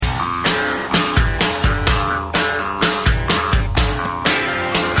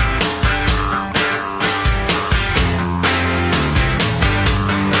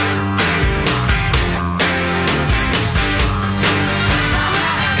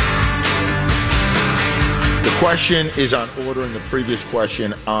The question is on order in the previous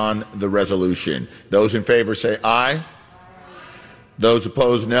question on the resolution. Those in favor say aye. Those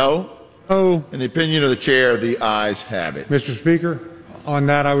opposed, no. No. In the opinion of the chair, the ayes have it. Mr. Speaker, on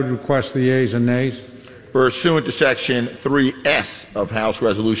that I would request the yeas and nays. Pursuant to Section 3S of House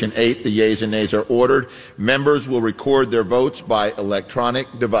Resolution 8, the yeas and nays are ordered. Members will record their votes by electronic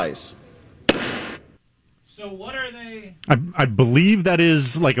device. So what are they? I believe that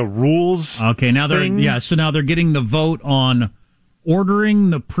is like a rules. Okay, now so now they're getting the vote on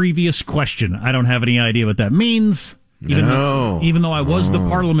ordering the previous question. I don't have any idea what that means. Even though I was the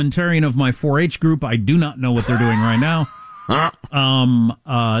parliamentarian of my 4-H group, I do not know what they're doing right now.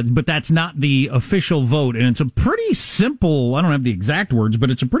 But that's not the official vote, and it's a pretty simple. I don't have the exact words, but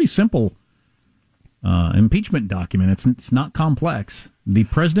it's a pretty simple impeachment document. It's not complex. The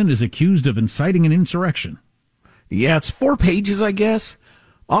president is accused of inciting an insurrection. Yeah, it's 4 pages, I guess.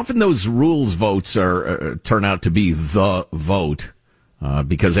 Often those rules votes turn out to be the vote.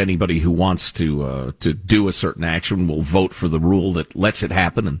 Because anybody who wants to do a certain action will vote for the rule that lets it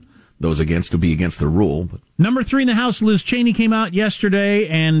happen, and those against will be against the rule. But Number 3 in the House, Liz Cheney, came out yesterday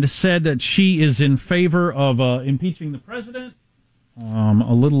and said that she is in favor of impeaching the president.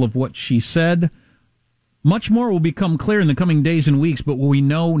 A little of what she said. Much more will become clear in the coming days and weeks, but what we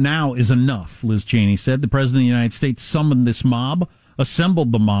know now is enough, Liz Cheney said. The president of the United States summoned this mob,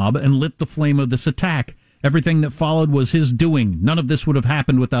 assembled the mob, and lit the flame of this attack. Everything that followed was his doing. None of this would have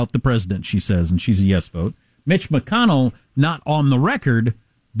happened without the president, she says, and she's a yes vote. Mitch McConnell, not on the record,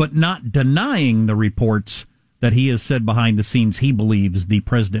 but not denying the reports that he has said behind the scenes he believes the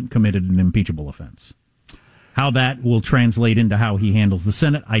president committed an impeachable offense. How that will translate into how he handles the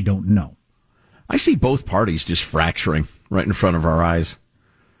Senate, I don't know. I see both parties just fracturing right in front of our eyes.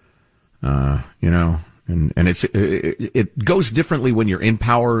 And it goes differently when you're in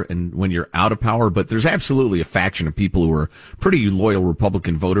power and when you're out of power, but there's absolutely a faction of people who are pretty loyal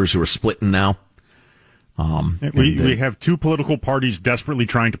Republican voters who are splitting now. We have 2 political parties desperately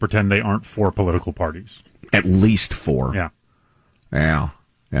trying to pretend they aren't 4 political parties. At least 4. Yeah.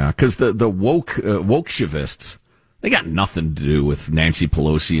 Because the woke-shivists, they got nothing to do with Nancy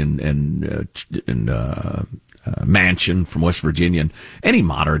Pelosi and Manchin from West Virginia, and any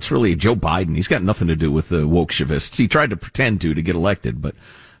moderates, really. Joe Biden, he's got nothing to do with the woke-shivists. He tried to pretend to get elected, but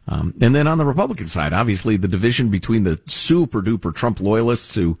and then on the Republican side, obviously the division between the super-duper Trump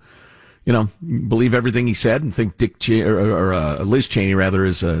loyalists who, believe everything he said and think Liz Cheney rather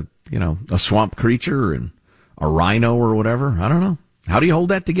is a swamp creature and a rhino or whatever. I don't know. How do you hold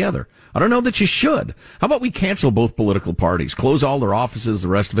that together? I don't know that you should. How about we cancel both political parties, close all their offices, the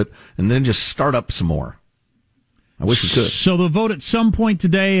rest of it, and then just start up some more? I wish we could. So the vote at some point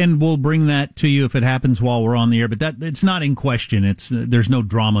today, and we'll bring that to you if it happens while we're on the air. But it's not in question. There's no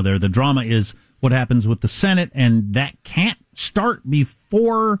drama there. The drama is what happens with the Senate, and that can't start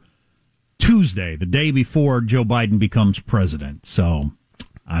before Tuesday, the day before Joe Biden becomes president. So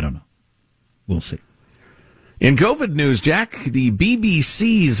I don't know. We'll see. In COVID news, Jack, the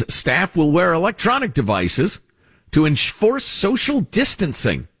BBC's staff will wear electronic devices to enforce social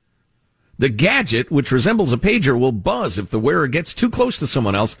distancing. The gadget, which resembles a pager, will buzz if the wearer gets too close to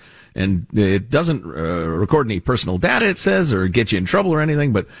someone else, and it doesn't record any personal data, it says, or get you in trouble or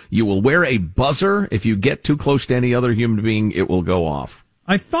anything, but you will wear a buzzer. If you get too close to any other human being, it will go off.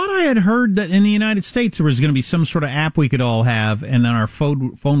 I thought I had heard that in the United States there was going to be some sort of app we could all have, and then our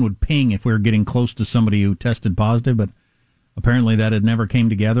phone would ping if we were getting close to somebody who tested positive, but apparently that had never came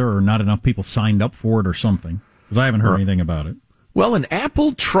together, or not enough people signed up for it or something, because I haven't heard anything about it. Well, and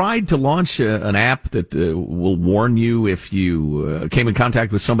Apple tried to launch an app that will warn you if you came in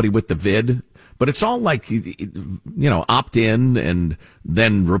contact with somebody with the vid, but it's all like, opt in and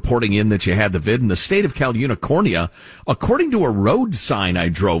then reporting in that you had the vid. And the state of California, according to a road sign I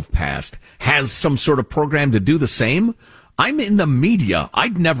drove past, has some sort of program to do the same. I'm in the media.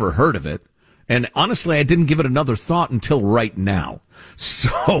 I'd never heard of it. And honestly, I didn't give it another thought until right now.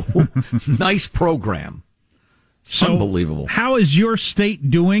 So, nice program. So, unbelievable. How is your state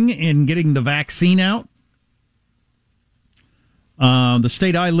doing in getting the vaccine out? The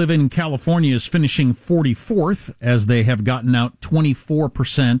state I live in, California, is finishing 44th, as they have gotten out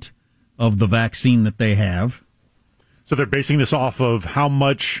 24% of the vaccine that they have. So they're basing this off of how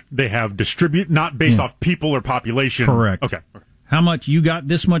much they have distributed, not based off people or population. Correct. Okay. How much you got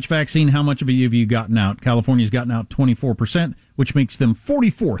this much vaccine, how much of it have you gotten out? California's gotten out 24%, which makes them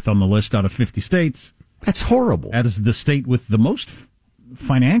 44th on the list out of 50 states. That's horrible. That is the state with the most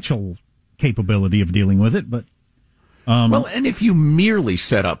financial capability of dealing with it. But well, and if you merely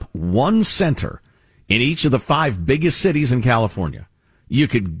set up one center in each of the 5 biggest cities in California, you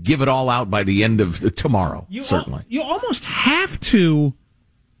could give it all out by the end of tomorrow, certainly. You almost have to,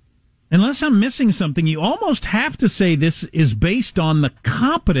 unless I'm missing something, you almost have to say this is based on the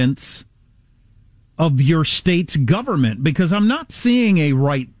competence of your state's government, because I'm not seeing a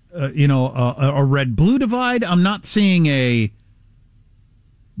a red-blue divide. I'm not seeing a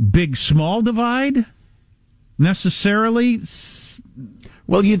big-small divide necessarily.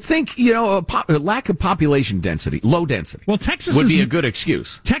 Well, you'd think, a lack of population density, low density, Texas would be a good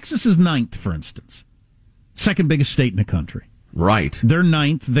excuse. Texas is 9th, for instance. Second biggest state in the country. Right. They're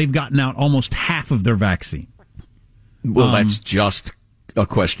 9th. They've gotten out almost half of their vaccine. Well, that's just a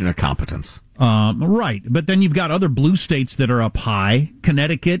question of competence. Right. But then you've got other blue states that are up high.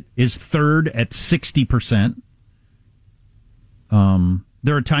 Connecticut is 3rd at 60%.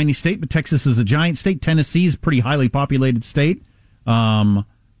 They're a tiny state, but Texas is a giant state. Tennessee is a pretty highly populated state. They're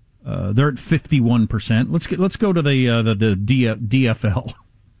at 51%. Let's go to the DFL.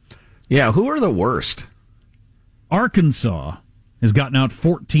 Yeah, who are the worst? Arkansas has gotten out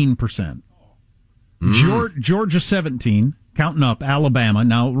 14%. Georgia 17%, counting up Alabama.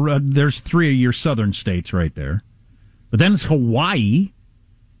 Now there's 3 of your southern states right there, but then it's Hawaii,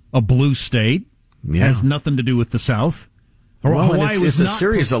 a blue state, has nothing to do with the South. Well, it's a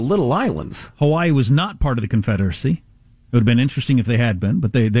series of little islands. Hawaii was not part of the Confederacy. It would have been interesting if they had been,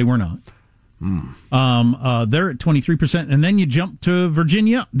 but they were not. They're at 23%, and then you jump to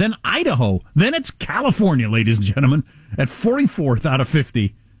Virginia, then Idaho, then it's California, ladies and gentlemen, at 44th out of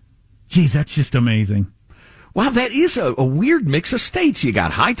 50. Geez, that's just amazing. Wow, that is a weird mix of states. You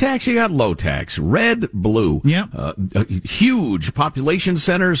got high tax, you got low tax, red, blue. Yeah. Huge population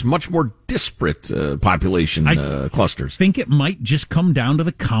centers, much more disparate population clusters. I think it might just come down to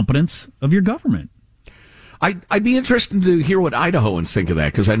the competence of your government. I'd be interested to hear what Idahoans think of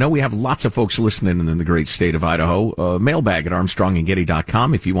that, because I know we have lots of folks listening in the great state of Idaho. Mailbag at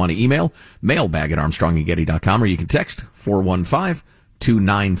ArmstrongandGetty.com if you want to email. Mailbag at ArmstrongandGetty.com, or you can text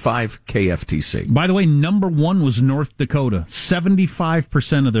 415-295-KFTC. By the way, number 1 was North Dakota.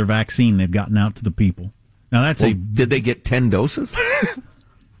 75% of their vaccine they've gotten out to the people. Now did they get 10 doses?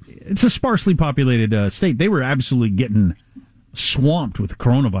 It's a sparsely populated state. They were absolutely getting swamped with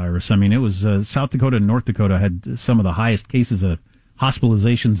coronavirus. I mean, it was South Dakota and North Dakota had some of the highest cases of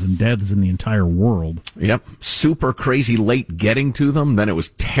hospitalizations and deaths in the entire world. Yep. Super crazy late getting to them. Then it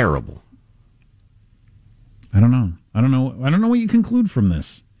was terrible. I don't know what you conclude from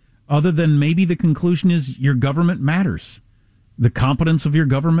this, other than maybe the conclusion is your government matters. The competence of your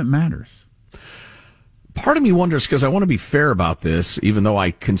government matters. Part of me wonders, because I want to be fair about this, even though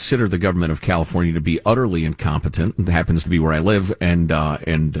I consider the government of California to be utterly incompetent, it happens to be where I live, and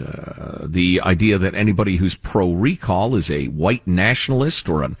the idea that anybody who's pro-recall is a white nationalist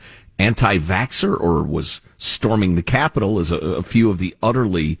or an anti-vaxxer or was storming the Capitol, as a few of the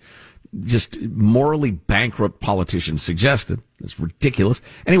utterly just morally bankrupt politicians suggested. It's ridiculous.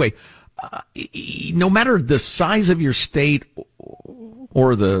 Anyway, no matter the size of your state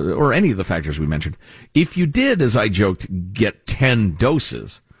or any of the factors we mentioned, if you did, as I joked, get 10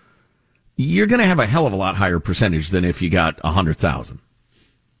 doses, you're going to have a hell of a lot higher percentage than if you got 100,000.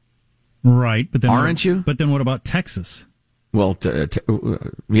 Right, but then aren't you? But then what about Texas? Well,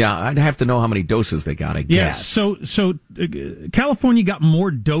 yeah, I'd have to know how many doses they got, I guess. Yeah, so California got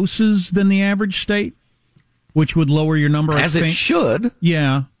more doses than the average state, which would lower your number, as it should.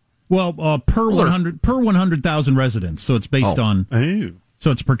 Yeah. Well, per 100,000 residents, so it's based on. So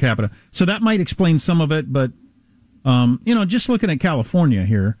it's per capita. So that might explain some of it, but just looking at California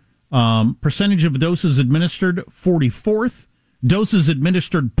here, percentage of doses administered 44th, doses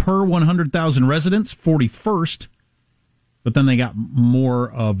administered per 100,000 residents 41st, but then they got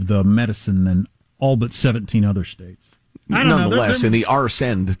more of the medicine than all but 17 other states. Nonetheless, in the arse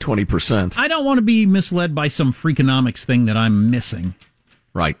end, 20%. I don't want to be misled by some Freakonomics thing that I'm missing.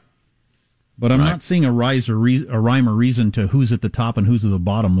 Right. But I'm not seeing a rhyme or reason to who's at the top and who's at the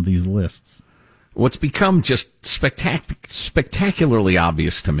bottom of these lists. What's become just spectacularly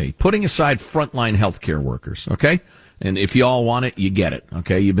obvious to me, putting aside frontline healthcare workers, okay? And if you all want it, you get it,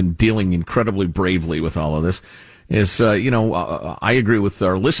 okay? You've been dealing incredibly bravely with all of this. I agree with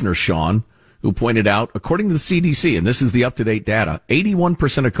our listener, Sean, who pointed out, according to the CDC, and this is the up-to-date data,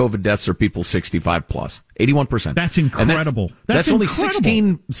 81% of COVID deaths are people 65 plus. 81%. That's incredible. That's only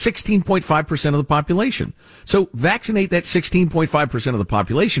 16.5% of the population. So vaccinate that 16.5% of the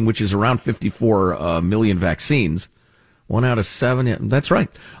population, which is around 54 million vaccines. 1 out of 7. Yeah, that's right.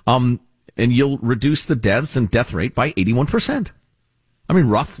 And you'll reduce the deaths and death rate by 81%. I mean,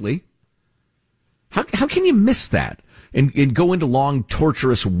 roughly. How can you miss that? And go into long,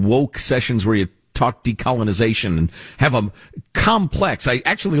 torturous, woke sessions where you talk decolonization and have a complex. I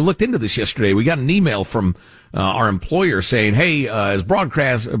actually looked into this yesterday. We got an email from our employer saying, "Hey, as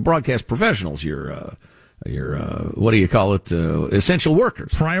broadcast professionals, you're what do you call it? Essential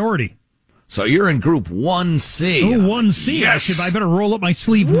workers, priority. So you're in Group 1C. Oh, 1C. Yes. I better roll up my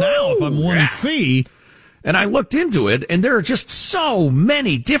sleeve now if I'm 1C." And I looked into it, and there are just so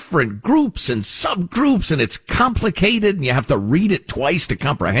many different groups and subgroups, and it's complicated, and you have to read it twice to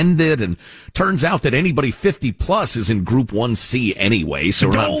comprehend it. And turns out that anybody 50 plus is in Group 1C anyway, so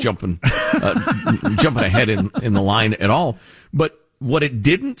we're not jumping ahead in the line at all. But what it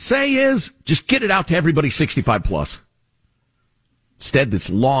didn't say is just get it out to everybody 65 plus. Instead,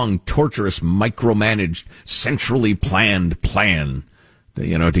 this long, torturous, micromanaged, centrally planned plan,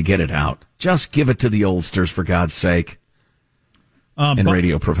 to get it out. Just give it to the oldsters, for God's sake. And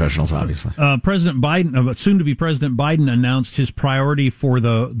radio professionals, obviously. President Biden, soon-to-be President Biden, announced his priority for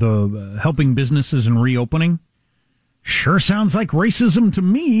the helping businesses and reopening. Sure sounds like racism to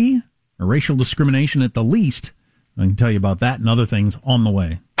me, or racial discrimination at the least. I can tell you about that and other things on the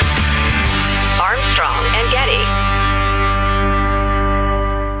way. Armstrong and Getty.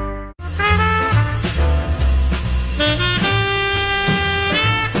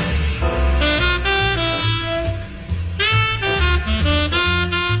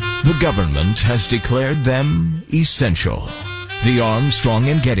 The government has declared them essential. The Armstrong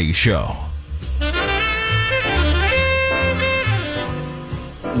and Getty Show.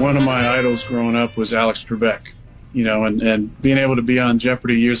 One of my idols growing up was Alex Trebek, and being able to be on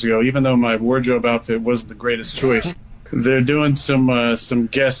Jeopardy years ago, even though my wardrobe outfit wasn't the greatest choice, they're doing some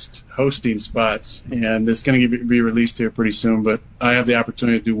guest hosting spots, and it's going to be released here pretty soon, but I have the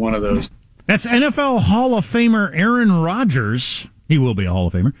opportunity to do one of those. That's NFL Hall of Famer Aaron Rodgers. He will be a Hall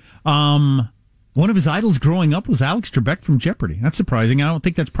of Famer. One of his idols growing up was Alex Trebek from Jeopardy. That's surprising. I don't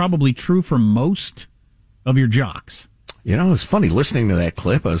think that's probably true for most of your jocks. It's funny listening to that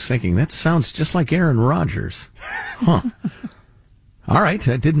clip. I was thinking that sounds just like Aaron Rodgers. Huh. All right.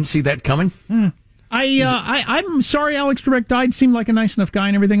 I didn't see that coming. I'm sorry Alex Trebek died. Seemed like a nice enough guy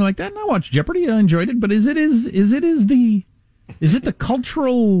and everything like that. And I watched Jeopardy. I enjoyed it. But is it the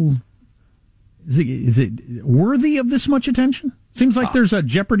cultural? Is it worthy of this much attention? Seems like there's a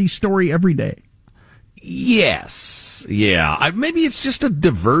Jeopardy story every day. Yes. Yeah. Maybe it's just a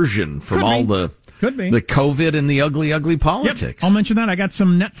diversion from the COVID and the ugly politics. Yep. I'll mention that. I got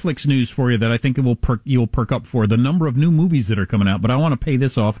some Netflix news for you that I think you'll perk up for. The number of new movies that are coming out. But I want to pay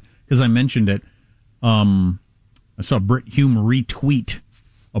this off because I mentioned it. I saw Brit Hume retweet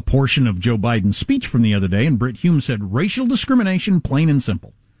a portion of Joe Biden's speech from the other day, and Brit Hume said, "Racial discrimination, plain and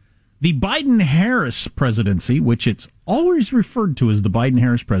simple. The Biden-Harris presidency," which it's always referred to as the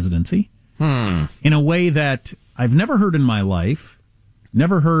Biden-Harris presidency, in a way that I've never heard in my life,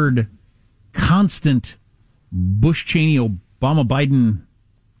 never heard constant Bush, Cheney, Obama, Biden,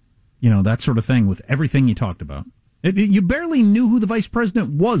 that sort of thing with everything you talked about. You barely knew who the vice president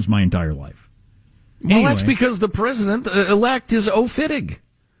was my entire life. Well, anyway, that's because the president-elect is O'Fittig.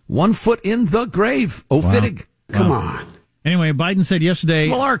 1 foot in the grave. O'Fittig. Wow. Come on. Anyway, Biden said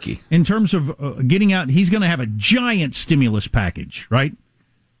yesterday, in terms of getting out, he's going to have a giant stimulus package, right?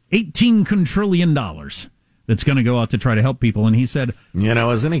 $18 quadrillion that's going to go out to try to help people. And he said,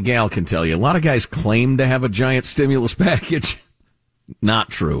 as any gal can tell you, a lot of guys claim to have a giant stimulus package.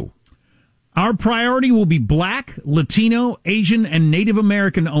 Not true. "Our priority will be Black, Latino, Asian, and Native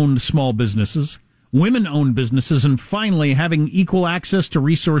American-owned small businesses, women-owned businesses, and finally having equal access to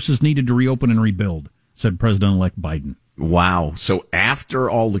resources needed to reopen and rebuild," said President-elect Biden. Wow. So after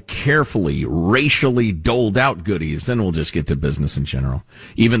all the carefully, racially doled out goodies, then we'll just get to business in general.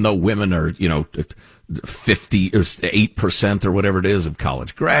 Even though women are, 58% or whatever it is of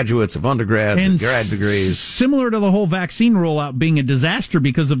college graduates, of undergrads, and grad degrees. Similar to the whole vaccine rollout being a disaster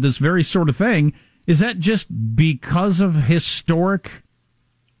because of this very sort of thing, is that just because of historic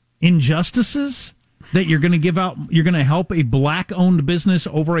injustices that you're going to help a black-owned business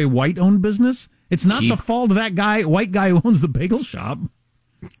over a white-owned business? It's not the fault of that white guy who owns the bagel shop.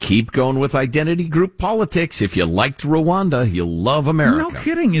 Keep going with identity group politics. If you liked Rwanda, you'll love America. No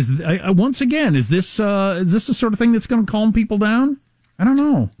kidding. Once again, is this the sort of thing that's going to calm people down? I don't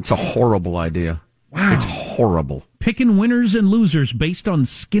know. It's a horrible idea. Wow. It's horrible. Picking winners and losers based on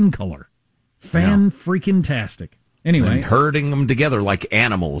skin color. Freaking-tastic. Anyway. And herding them together like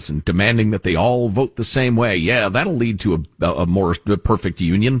animals and demanding that they all vote the same way. Yeah, that'll lead to a more perfect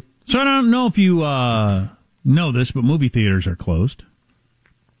union. So I don't know if you know this, but movie theaters are closed.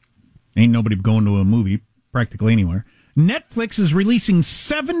 Ain't nobody going to a movie practically anywhere. Netflix is releasing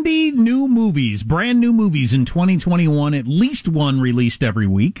 70 new movies, brand new movies in 2021, at least one released every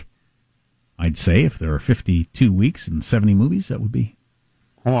week. I'd say if there are 52 weeks and 70 movies, that would be.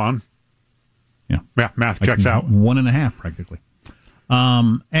 Hold on. Yeah, math checks out. 1.5 practically.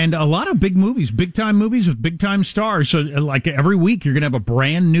 And a lot of big movies, big time movies with big time stars. So, like every week, you're going to have a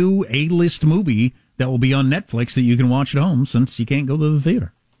brand new A-list movie that will be on Netflix that you can watch at home since you can't go to the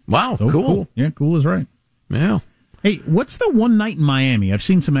theater. Wow, So cool. Yeah, cool is right. Yeah. Hey, what's the One Night in Miami? I've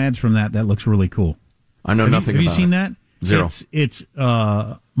seen some ads from that. That looks really cool. I know nothing about it. Have you seen that? Zero. It's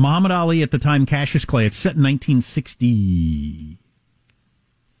Muhammad Ali at the time, Cassius Clay. It's set in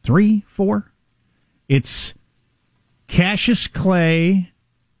 1963, 4. It's Cassius Clay,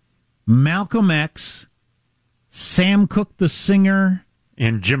 Malcolm X, Sam Cooke the singer,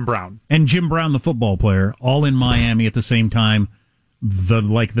 and Jim Brown, the football player, all in Miami at the same time. The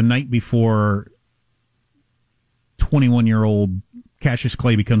night before 21-year-old Cassius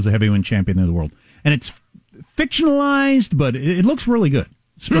Clay becomes the heavyweight champion of the world, and it's fictionalized, but it looks really good.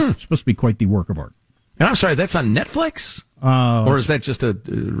 It's supposed to be quite the work of art. And I'm sorry, that's on Netflix? Or is that just a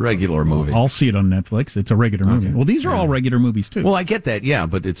regular movie? I'll see it on Netflix. It's a regular movie. Well, these are all regular movies, too. Well, I get that, yeah,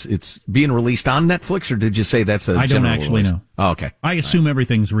 but it's being released on Netflix, or did you say that's a I don't actually release? know. Oh, okay. I assume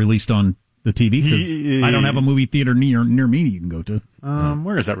everything's released on the TV, because I don't have a movie theater near me you can go to.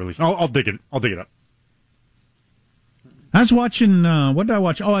 Where is that released? I'll dig it up. I was watching, what did I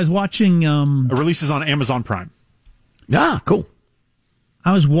watch? Oh, I was watching... It releases on Amazon Prime. Ah, cool.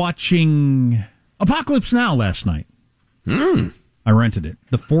 I was watching Apocalypse Now last night. I rented it.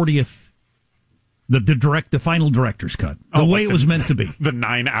 The 40th, the final director's cut. The way it was meant to be. The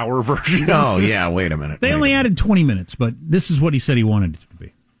 9-hour version. Oh, yeah, wait a minute. They only added 20 minutes, but this is what he said he wanted it to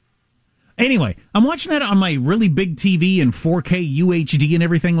be. Anyway, I'm watching that on my really big TV in 4K UHD and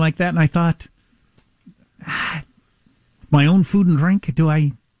everything like that, and I thought, my own food and drink,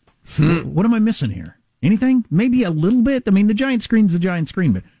 what am I missing here? Anything? Maybe a little bit? I mean, the giant screen's the giant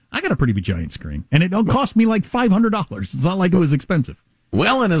screen, but I got a pretty big giant screen, and it cost me like $500. It's not like it was expensive.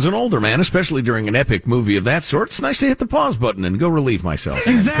 Well, and as an older man, especially during an epic movie of that sort, it's nice to hit the pause button and go relieve myself.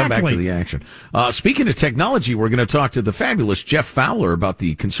 Exactly. And come back to the action. Speaking of technology, we're going to talk to the fabulous Jeff Fowler about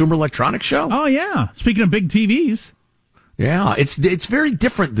the Consumer Electronics Show. Oh, yeah. Speaking of big TVs. Yeah, it's very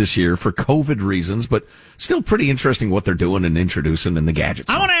different this year for COVID reasons, but still pretty interesting what they're doing and introducing in the gadgets.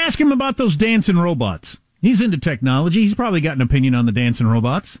 I want to ask him about those dancing robots. He's into technology. He's probably got an opinion on the dancing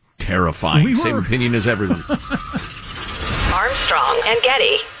robots. Terrifying. Same opinion as everyone. Armstrong and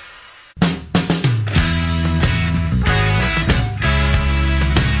Getty.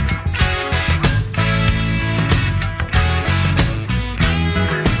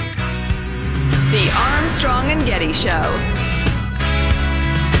 The Armstrong and Getty Show.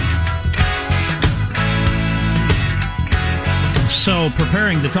 So,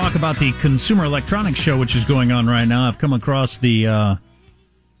 preparing to talk about the Consumer Electronics Show, which is going on right now, I've come across the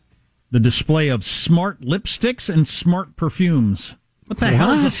display of smart lipsticks and smart perfumes. What the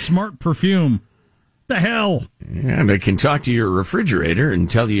hell is a smart perfume? What the hell? And I can talk to your refrigerator and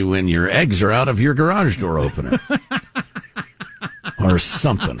tell you when your eggs are out of your garage door opener. Or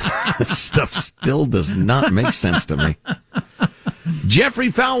something. This stuff still does not make sense to me. Jeffrey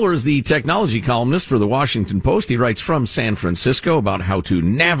Fowler is the technology columnist for the Washington Post. He writes from San Francisco about how to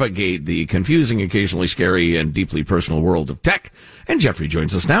navigate the confusing, occasionally scary, and deeply personal world of tech. And Jeffrey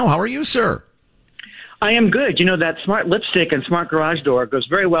joins us now. How are you, sir? I am good. You know, that smart lipstick and smart garage door goes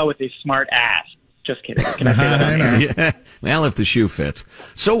very well with a smart ass. Just kidding. Can I say that? Yeah. Well, if the shoe fits.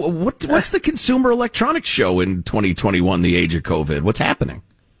 So what's the Consumer Electronics Show in 2021, the age of COVID? What's happening?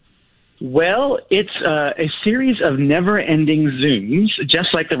 Well, it's a series of never-ending Zooms,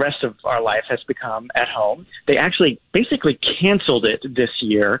 just like the rest of our life has become at home. They actually basically canceled it this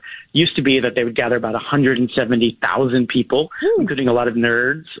year. Used to be that they would gather about 170,000 people, including a lot of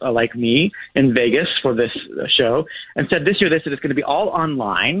nerds like me, in Vegas for this show. And said this year they said it's going to be all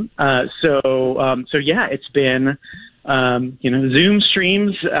online. So yeah, it's been Zoom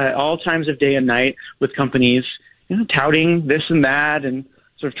streams all times of day and night with companies touting this and that and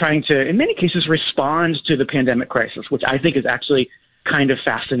sort of trying to, in many cases, respond to the pandemic crisis, which I think is actually kind of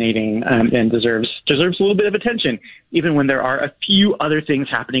fascinating and deserves a little bit of attention, even when there are a few other things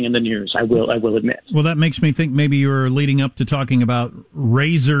happening in the news, I will admit. Well, that makes me think maybe you're leading up to talking about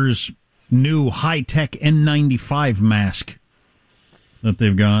Razer's new high-tech N95 mask that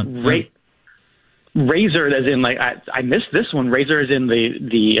they've got. Razer, as in, like, I missed this one. Razer is in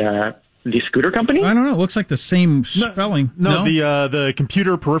the scooter company? I don't know. It looks like the same spelling. No, the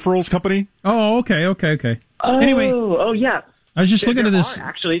computer peripherals company. Oh, okay. Oh, anyway, yeah. I was just looking at this.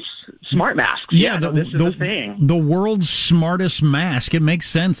 Actually, smart masks. Yeah, this is a thing. The world's smartest mask. It makes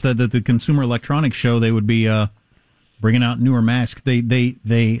sense that at the Consumer Electronics Show they would be bringing out newer masks.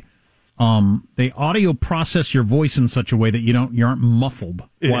 They they audio process your voice in such a way that you aren't muffled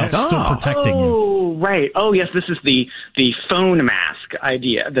while still protecting you. Oh, right. Oh, yes. This is the phone mask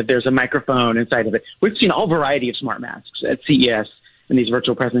idea, that there's a microphone inside of it. We've seen all variety of smart masks at CES in these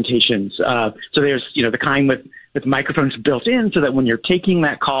virtual presentations. So there's, the kind with microphones built in so that when you're taking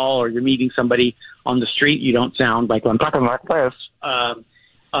that call or you're meeting somebody on the street, you don't sound like I'm talking like this.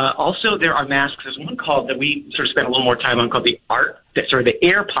 Also, there are masks. There's one that we sort of spent a little more time on called the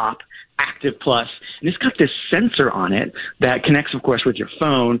AirPop Active Plus. And it's got this sensor on it that connects, of course, with your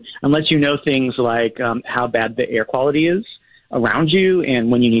phone and lets you know things like how bad the air quality is around you and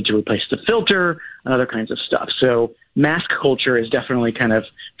when you need to replace the filter and other kinds of stuff. So mask culture is definitely kind of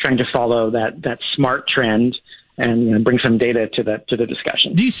trying to follow that smart trend and bring some data to the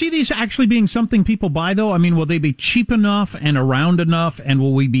discussion. Do you see these actually being something people buy, though? I mean, will they be cheap enough and around enough, and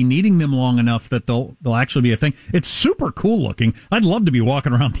will we be needing them long enough that they'll actually be a thing? It's super cool looking. I'd love to be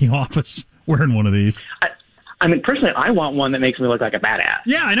walking around the office wearing one of these. I mean, personally, I want one that makes me look like a badass.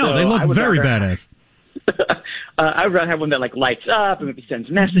 Yeah, I know. So they look very badass. I would rather have one that lights up and maybe sends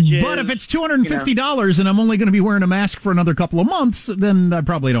messages. But if it's $250 and I'm only going to be wearing a mask for another couple of months, then I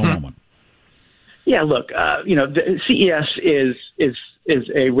probably don't want one. Yeah, look, the CES is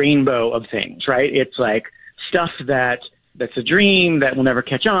a rainbow of things, right? It's like stuff that's a dream that will never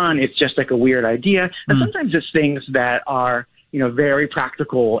catch on. It's just like a weird idea. And sometimes it's things that are, very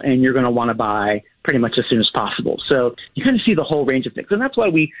practical and you're going to want to buy pretty much as soon as possible. So you kind of see the whole range of things. And that's why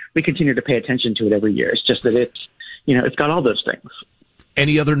we continue to pay attention to it every year. It's just that it's got all those things.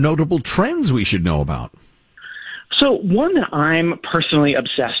 Any other notable trends we should know about? So one that I'm personally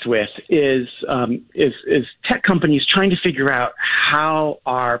obsessed with is tech companies trying to figure out how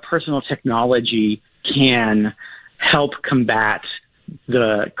our personal technology can help combat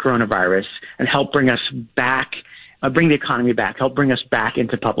the coronavirus and help bring us back, bring the economy back, help bring us back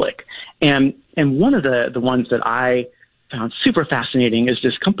into public. And one of the ones that I found super fascinating is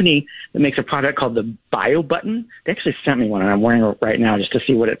this company that makes a product called the BioButton. They actually sent me one, and I'm wearing it right now just to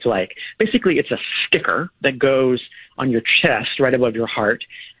see what it's like. Basically, it's a sticker that goes on your chest right above your heart,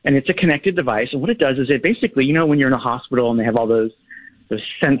 and it's a connected device. And what it does is it basically, when you're in a hospital and they have all those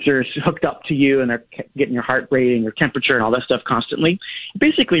sensors hooked up to you and they're getting your heart rate and your temperature and all that stuff constantly, it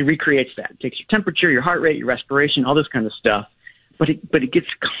basically recreates that. It takes your temperature, your heart rate, your respiration, all this kind of stuff, but it gets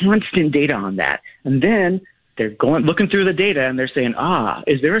constant data on that. And then they're looking through the data and they're saying,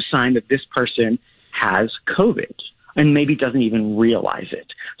 is there a sign that this person has COVID and maybe doesn't even realize it?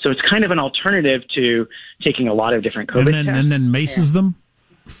 So it's kind of an alternative to taking a lot of different COVID tests. And then maces them?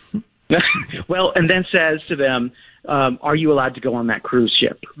 Well, and then says to them, are you allowed to go on that cruise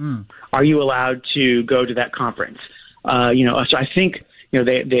ship? Are you allowed to go to that conference? So I think, so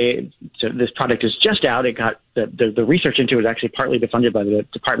this product is just out. It got the research into it is actually partly funded by the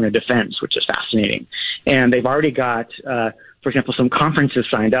Department of Defense, which is fascinating. And they've already got, for example, some conferences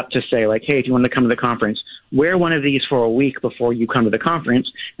signed up to say, like, hey, if you want to come to the conference, wear one of these for a week before you come to the conference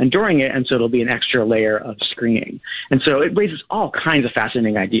and during it, and so it'll be an extra layer of screening. And so it raises all kinds of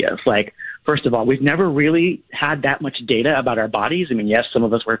fascinating ideas. Like, first of all, we've never really had that much data about our bodies. I mean, yes, some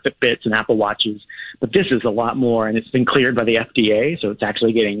of us wear Fitbits and Apple Watches, but this is a lot more, and it's been cleared by the FDA, so it's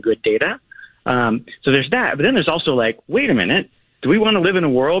actually getting good data. So there's that. But then there's also like, wait a minute, do we want to live in a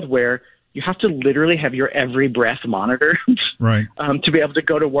world where you have to literally have your every breath monitored right. To be able to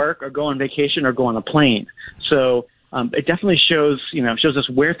go to work or go on vacation or go on a plane? So it definitely shows us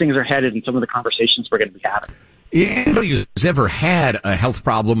where things are headed and some of the conversations we're going to be having. Anybody who's ever had a health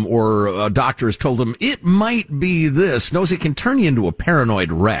problem or a doctor has told them it might be this knows it can turn you into a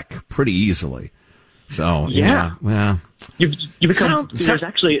paranoid wreck pretty easily. So yeah. You become there's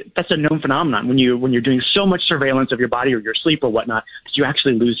actually, that's a known phenomenon when you're doing so much surveillance of your body or your sleep or whatnot that you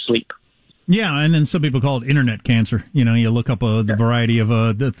actually lose sleep. Yeah, and then some people call it internet cancer. You look up the variety of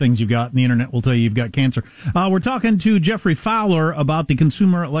the things you've got, and the internet will tell you you've got cancer. We're talking to Jeffrey Fowler about the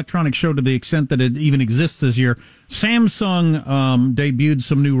Consumer Electronics Show to the extent that it even exists this year. Samsung debuted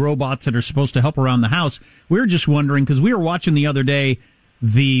some new robots that are supposed to help around the house. We were just wondering, because we were watching the other day,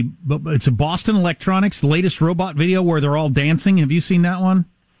 it's a Boston Electronics, the latest robot video where they're all dancing. Have you seen that one?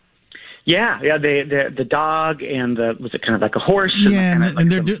 Yeah, the dog and was it kind of like a horse?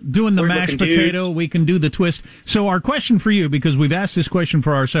 And they're doing the mashed potato. We can do the twist. So our question for you, because we've asked this question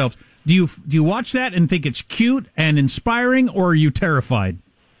for ourselves, do you watch that and think it's cute and inspiring, or are you terrified?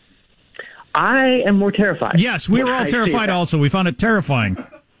 I am more terrified. Yes, we were all terrified also. We found it terrifying.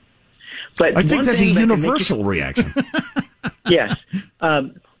 But I think that's a universal reaction. Yes.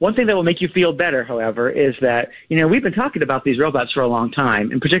 One thing that will make you feel better, however, is that, we've been talking about these robots for a long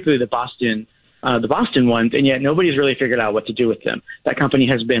time, and particularly the Boston the Boston ones, and yet nobody's really figured out what to do with them. That company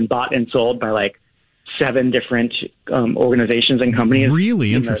has been bought and sold by like 7 different organizations and companies.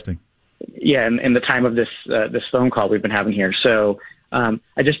 Really interesting. In the time of this phone call we've been having here. So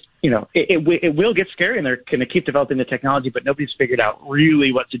I just, it will get scary, and they're going to keep developing the technology, but nobody's figured out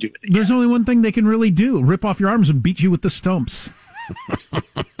really what to do with it. There's only one thing they can really do: rip off your arms and beat you with the stumps.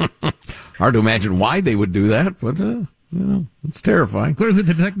 Hard to imagine why they would do that, but it's terrifying. Clearly,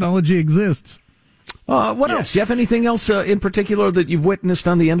 the technology exists. What else, Jeff? Anything else in particular that you've witnessed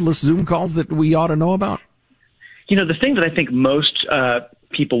on the endless Zoom calls that we ought to know about? The thing that I think most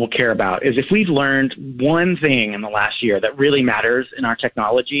people will care about is if we've learned one thing in the last year that really matters in our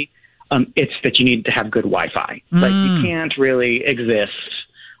technology, it's that you need to have good Wi-Fi. Like, you can't really exist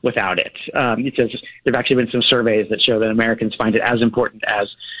without it. There have actually been some surveys that show that Americans find it as important as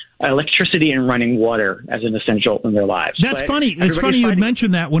electricity and running water as an essential in their lives. That's funny. It's funny you would mention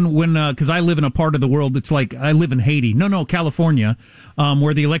that when because I live in a part of the world that's like, I live in Haiti. No, California,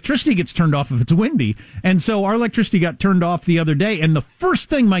 where the electricity gets turned off if it's windy. And so our electricity got turned off the other day. And the first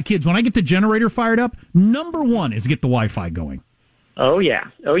thing my kids, when I get the generator fired up, number one is get the Wi-Fi going. Oh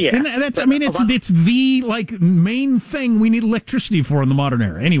yeah. And that's, it's the main thing we need electricity for in the modern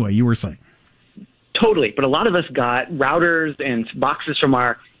era. Anyway, you were saying. Totally. But a lot of us got routers and boxes from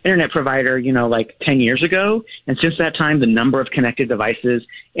our internet provider, 10 years ago. And since that time, the number of connected devices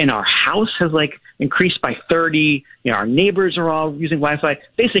in our house has increased by 30. Our neighbors are all using Wi-Fi.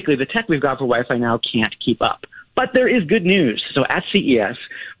 Basically, the tech we've got for Wi-Fi now can't keep up. But there is good news. So at CES,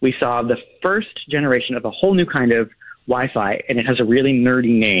 we saw the first generation of a whole new kind of Wi-Fi, and it has a really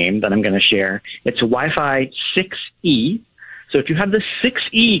nerdy name that I'm going to share. It's Wi-Fi 6E. So if you have the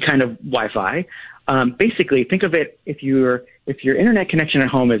 6E kind of Wi-Fi, basically think of it, if your internet connection at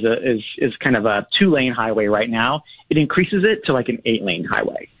home is kind of a 2-lane highway right now, it increases it to like an 8-lane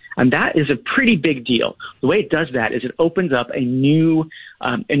highway. And that is a pretty big deal. The way it does that is it opens up a new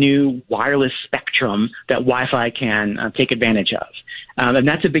wireless spectrum that Wi-Fi can take advantage of. And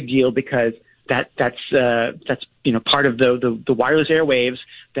that's a big deal because that's part of the wireless airwaves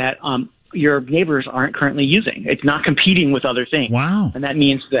that your neighbors aren't currently using. It's not competing with other things. Wow. And that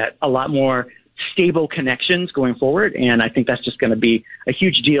means that a lot more stable connections going forward. And I think that's just going to be a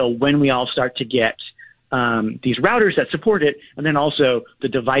huge deal when we all start to get these routers that support it, and then also the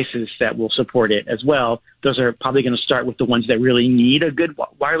devices that will support it as well. Those are probably going to start with the ones that really need a good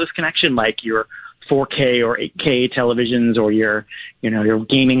wireless connection, like your 4K or 8K televisions, or your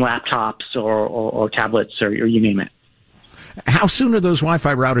gaming laptops or tablets, or you name it. How soon are those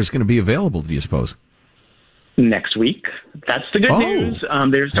Wi-Fi routers going to be available, do you suppose? Next week. That's the good news.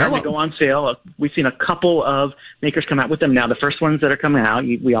 They're starting to go on sale. We've seen a couple of makers come out with them now. The first ones that are coming out,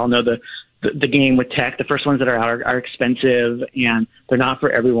 we all know the game with tech. The first ones that are out are expensive, and they're not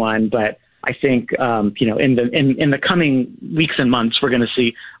for everyone. But I think in the coming weeks and months, we're going to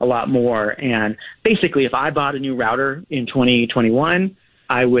see a lot more. And basically, if I bought a new router in 2021,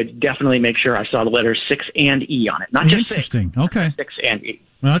 I would definitely make sure I saw the letters 6 and E on it. Not just 6. Interesting. Okay. 6 and E.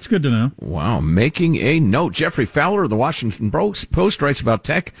 Well, that's good to know. Wow, making a note. Jeffrey Fowler of the Washington Post writes about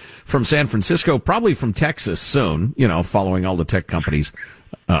tech from San Francisco, probably from Texas soon, following all the tech companies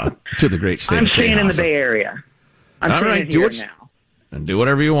to the great state of Texas. I'm staying in the Bay Area. I'm staying here now. And do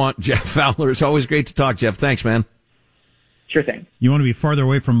whatever you want. Jeff Fowler, it's always great to talk, Jeff. Thanks, man. Sure thing. You want to be farther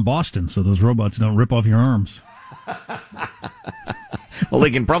away from Boston so those robots don't rip off your arms. Well, they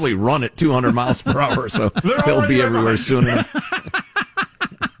can probably run at 200 miles per hour, so they'll be everywhere soon enough.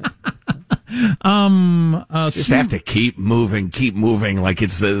 Just have to keep moving like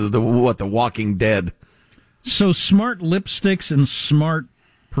it's the Walking Dead. So smart lipsticks and smart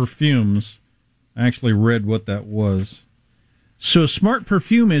perfumes. I actually read what that was. So smart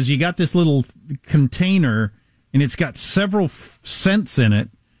perfume is you got this little container and it's got several scents in it,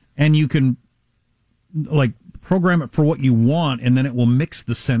 and you can program it for what you want, and then it will mix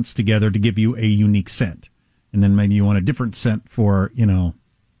the scents together to give you a unique scent. And then maybe you want a different scent for,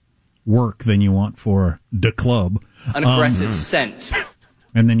 work than you want for the club. An aggressive scent.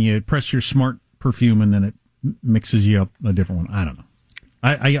 And then you press your smart perfume, and then it mixes you up a different one. I don't know.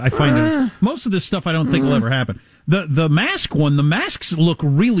 I find that most of this stuff I don't think will ever happen. The mask one, the masks look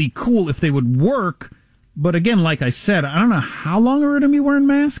really cool if they would work. But again, like I said, I don't know how long we're going to be wearing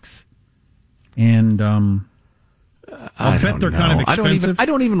masks. And I bet they're kind of expensive. I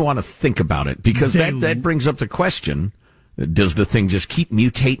don't even want to think about it, because that brings up the question. Does the thing just keep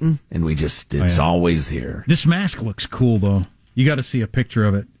mutating, and it's always there? This mask looks cool, though. You got to see a picture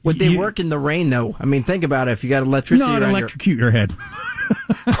of it. Would they work in the rain, though? I mean, think about it. If you got electricity, not electrocute your head.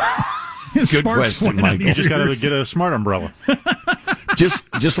 Good question, Mike. You just got to get a smart umbrella.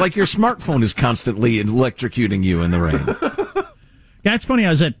 Just like your smartphone is constantly electrocuting you in the rain. Yeah, it's funny. I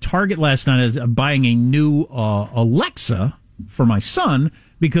was at Target last night buying a new Alexa for my son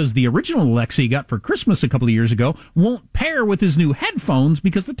because the original Alexa he got for Christmas a couple of years ago won't pair with his new headphones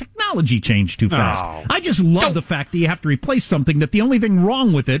because the technology changed too fast. Oh. I just love the fact that you have to replace something that the only thing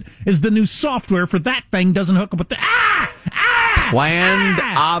wrong with it is the new software for that thing doesn't hook up with the... Planned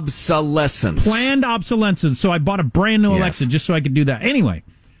obsolescence. Planned obsolescence. So I bought a brand new Alexa just so I could do that. Anyway,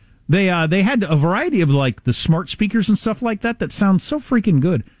 they had a variety of like the smart speakers and stuff like that sounds so freaking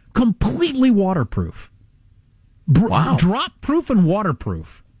good. Completely waterproof. Wow. Drop proof and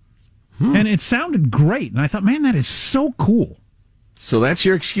waterproof. And it sounded great. And I thought, man, that is so cool. So that's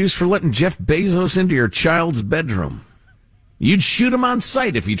your excuse for letting Jeff Bezos into your child's bedroom. You'd shoot him on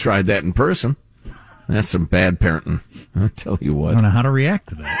sight if you tried that in person. That's some bad parenting. I'll tell you what. I don't know how to react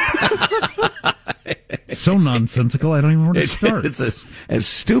to that. So nonsensical, I don't even know where to start. It's as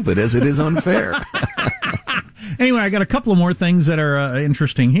stupid as it is unfair. Anyway, I got a couple of more things that are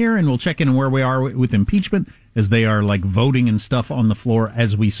interesting here, and we'll check in on where we are with impeachment as they are like voting and stuff on the floor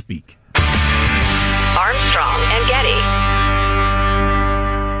as we speak. Armstrong and Getty.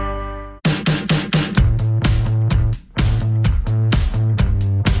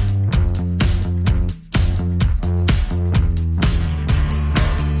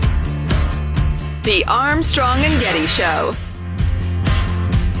 The Armstrong and Getty Show.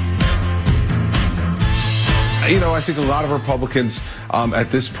 You know, I think a lot of Republicans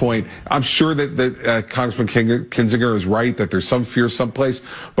at this point, I'm sure that Congressman Kinzinger is right, that there's some fear someplace,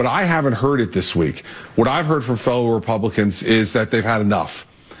 but I haven't heard it this week. What I've heard from fellow Republicans is that they've had enough.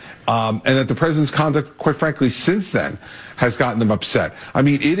 And that the president's conduct, quite frankly, since then, has gotten them upset. I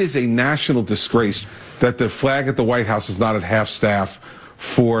mean, it is a national disgrace that the flag at the White House is not at half staff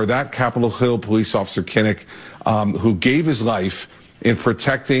for that Capitol Hill police officer, Kinnock, who gave his life in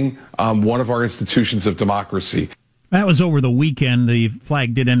protecting one of our institutions of democracy. That was over the weekend. The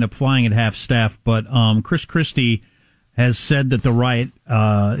flag did end up flying at half staff, but Chris Christie has said that the riot,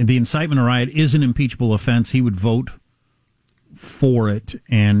 the incitement riot, is an impeachable offense. He would vote for it,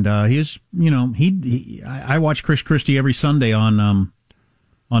 and I watch Chris Christie every Sunday on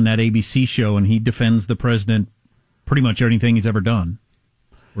that ABC show, and he defends the president pretty much anything he's ever done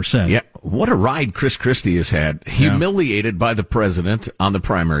or said. Yeah, what a ride Chris Christie has had. Humiliated by the president on the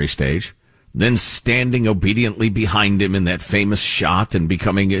primary stage, then standing obediently behind him in that famous shot and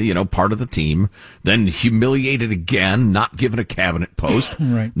becoming, part of the team, then humiliated again, not given a cabinet post.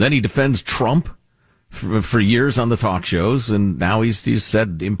 Right. Then he defends Trump for years on the talk shows, and now he's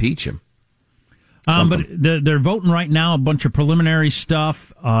said impeach him. But they're voting right now, a bunch of preliminary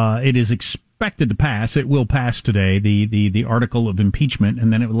stuff. It is expected to pass. It will pass today, the article of impeachment,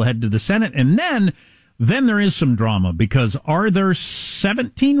 and then it will head to the Senate. And then there is some drama, because are there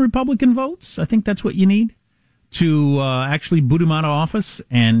 17 Republican votes? I think that's what you need to actually boot him out of office.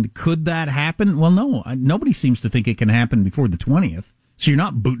 And could that happen? Well, no. Nobody seems to think it can happen before the 20th. So you're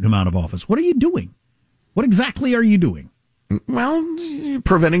not booting him out of office. What are you doing? What exactly are you doing? Well,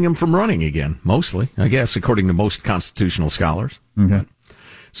 preventing him from running again, mostly, I guess, according to most constitutional scholars. Okay.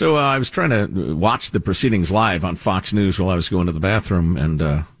 So I was trying to watch the proceedings live on Fox News while I was going to the bathroom,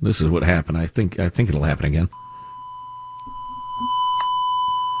 and this is what happened. I think it'll happen again.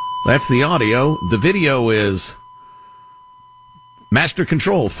 That's the audio. The video is Master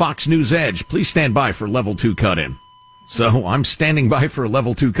Control, Fox News Edge. Please stand by for level 2 cut-in. So I'm standing by for a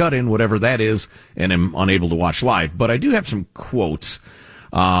level 2 cut-in, whatever that is, and am unable to watch live. But I do have some quotes.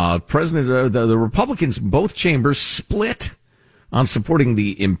 The Republicans in both chambers split on supporting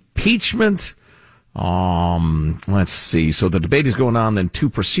the impeachment. Let's see. So the debate is going on, then 2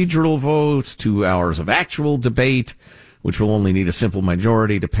 procedural votes, 2 hours of actual debate, which will only need a simple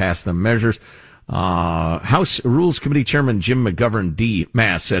majority to pass the measures. House Rules Committee Chairman Jim McGovern D.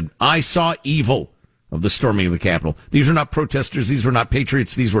 Mass said, "I saw evil of the storming of the Capitol. These are not protesters. These were not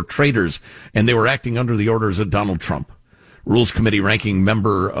patriots. These were traitors, and they were acting under the orders of Donald Trump." Rules Committee ranking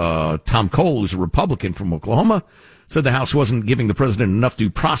member Tom Cole, who's a Republican from Oklahoma, said the House wasn't giving the president enough due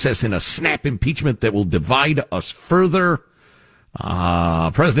process in a snap impeachment that will divide us further.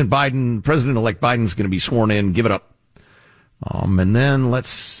 President-elect Biden's going to be sworn in. Give it up. And then let's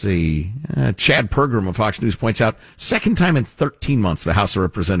see. Chad Pergram of Fox News points out, second time in 13 months the House of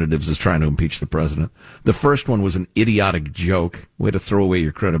Representatives is trying to impeach the president. The first one was an idiotic joke. Way to throw away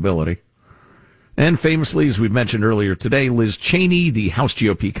your credibility. And famously, as we mentioned earlier today, Liz Cheney, the House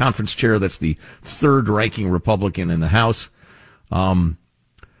GOP conference chair, that's the third-ranking Republican in the House,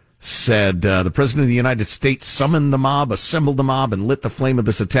 said the President of the United States summoned the mob, assembled the mob, and lit the flame of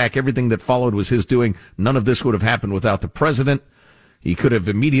this attack. Everything that followed was his doing. None of this would have happened without the President. He could have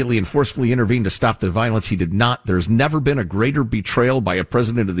immediately and forcefully intervened to stop the violence. He did not. There's never been a greater betrayal by a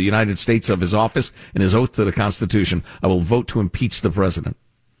president of the United States of his office and his oath to the Constitution. I will vote to impeach the president.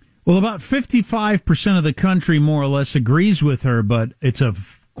 Well, about 55% of the country more or less agrees with her, but it's a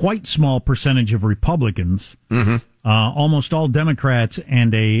quite small percentage of Republicans, almost all Democrats,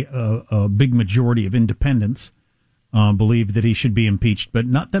 and a big majority of independents believe that he should be impeached, but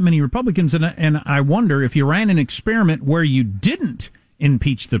not that many Republicans. And I wonder if you ran an experiment where you didn't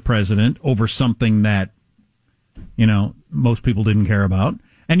impeach the president over something that, most people didn't care about,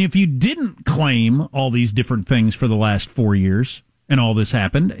 and if you didn't claim all these different things for the last 4 years and all this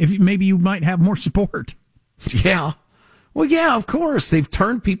happened, maybe you might have more support. Yeah. Well, yeah, of course. They've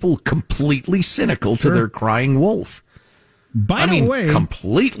turned people completely cynical to their crying wolf. By the way,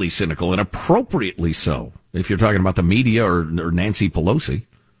 completely cynical and appropriately so, if you're talking about the media or Nancy Pelosi.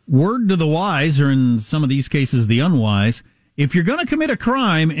 Word to the wise, or in some of these cases, the unwise, if you're going to commit a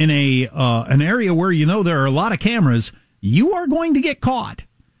crime in an area where there are a lot of cameras, you are going to get caught.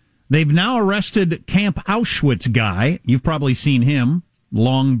 They've now arrested Camp Auschwitz guy. You've probably seen him.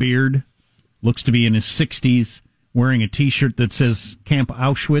 Long beard, looks to be in his 60s. Wearing a T-shirt that says Camp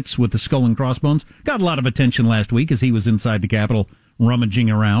Auschwitz with the skull and crossbones. Got a lot of attention last week as he was inside the Capitol rummaging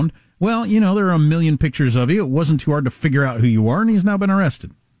around. Well, there are a million pictures of you. It wasn't too hard to figure out who you are, and he's now been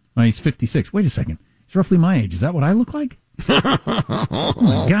arrested. Well, he's 56. Wait a second. He's roughly my age. Is that what I look like? Oh,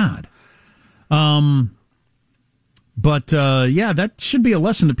 my God. But that should be a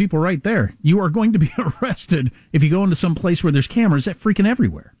lesson to people right there. You are going to be arrested if you go into some place where there's cameras that freaking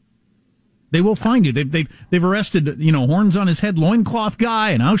everywhere. They will find you. They've arrested, horns on his head, loincloth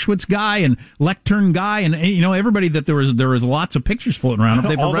guy, and Auschwitz guy, and lectern guy, and everybody that there was lots of pictures floating around.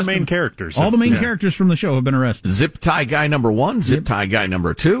 They've all arrested, the main characters. All the main characters from the show have been arrested. Zip tie guy number 1, zip tie guy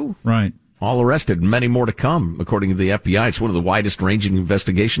number 2. Right. All arrested. Many more to come, according to the FBI. It's one of the widest ranging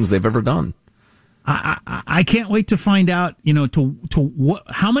investigations they've ever done. I can't wait to find out,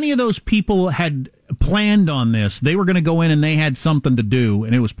 how many of those people had planned on this. They were going to go in and they had something to do,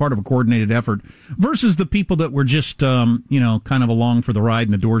 and it was part of a coordinated effort, versus the people that were just, kind of along for the ride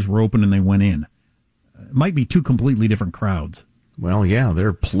and the doors were open and they went in. It might be two completely different crowds. Well, yeah,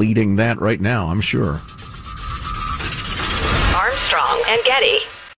 they're pleading that right now, I'm sure. Armstrong and Getty.